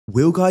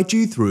We'll guide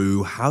you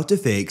through how to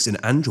fix an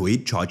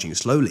Android charging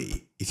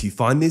slowly. If you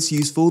find this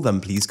useful,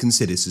 then please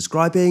consider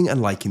subscribing and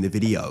liking the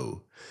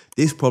video.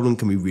 This problem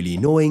can be really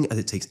annoying as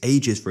it takes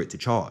ages for it to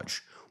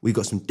charge. We've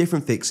got some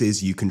different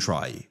fixes you can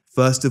try.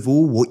 First of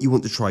all, what you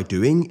want to try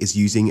doing is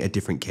using a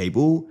different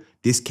cable.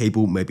 This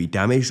cable may be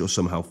damaged or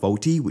somehow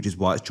faulty, which is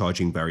why it's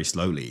charging very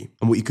slowly.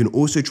 And what you can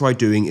also try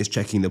doing is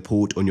checking the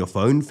port on your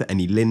phone for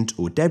any lint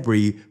or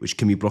debris, which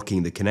can be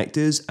blocking the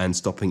connectors and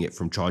stopping it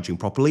from charging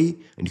properly.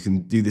 And you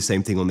can do the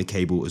same thing on the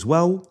cable as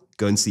well.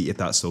 Go and see if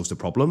that solves the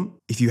problem.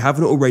 If you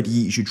haven't already,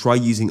 you should try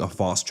using a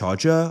fast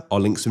charger. I'll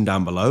link some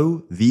down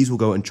below. These will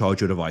go and charge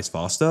your device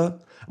faster.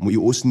 And what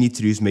you also need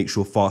to do is make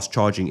sure fast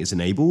charging is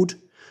enabled.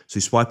 So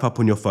swipe up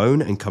on your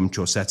phone and come to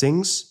your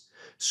settings.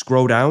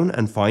 Scroll down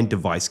and find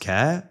device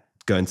care.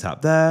 Go and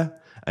tap there,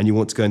 and you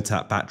want to go and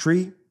tap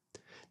battery.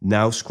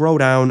 Now scroll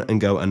down and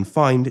go and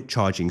find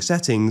charging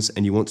settings,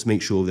 and you want to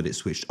make sure that it's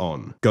switched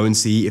on. Go and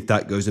see if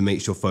that goes and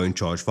makes your phone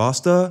charge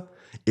faster.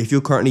 If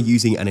you're currently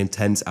using an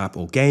intense app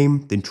or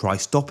game, then try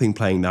stopping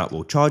playing that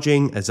while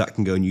charging, as that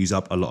can go and use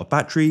up a lot of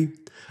battery.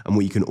 And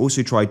what you can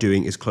also try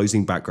doing is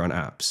closing background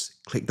apps.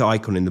 Click the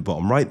icon in the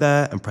bottom right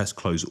there and press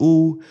close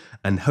all,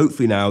 and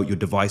hopefully now your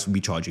device will be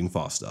charging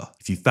faster.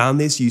 If you found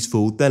this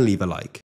useful, then leave a like.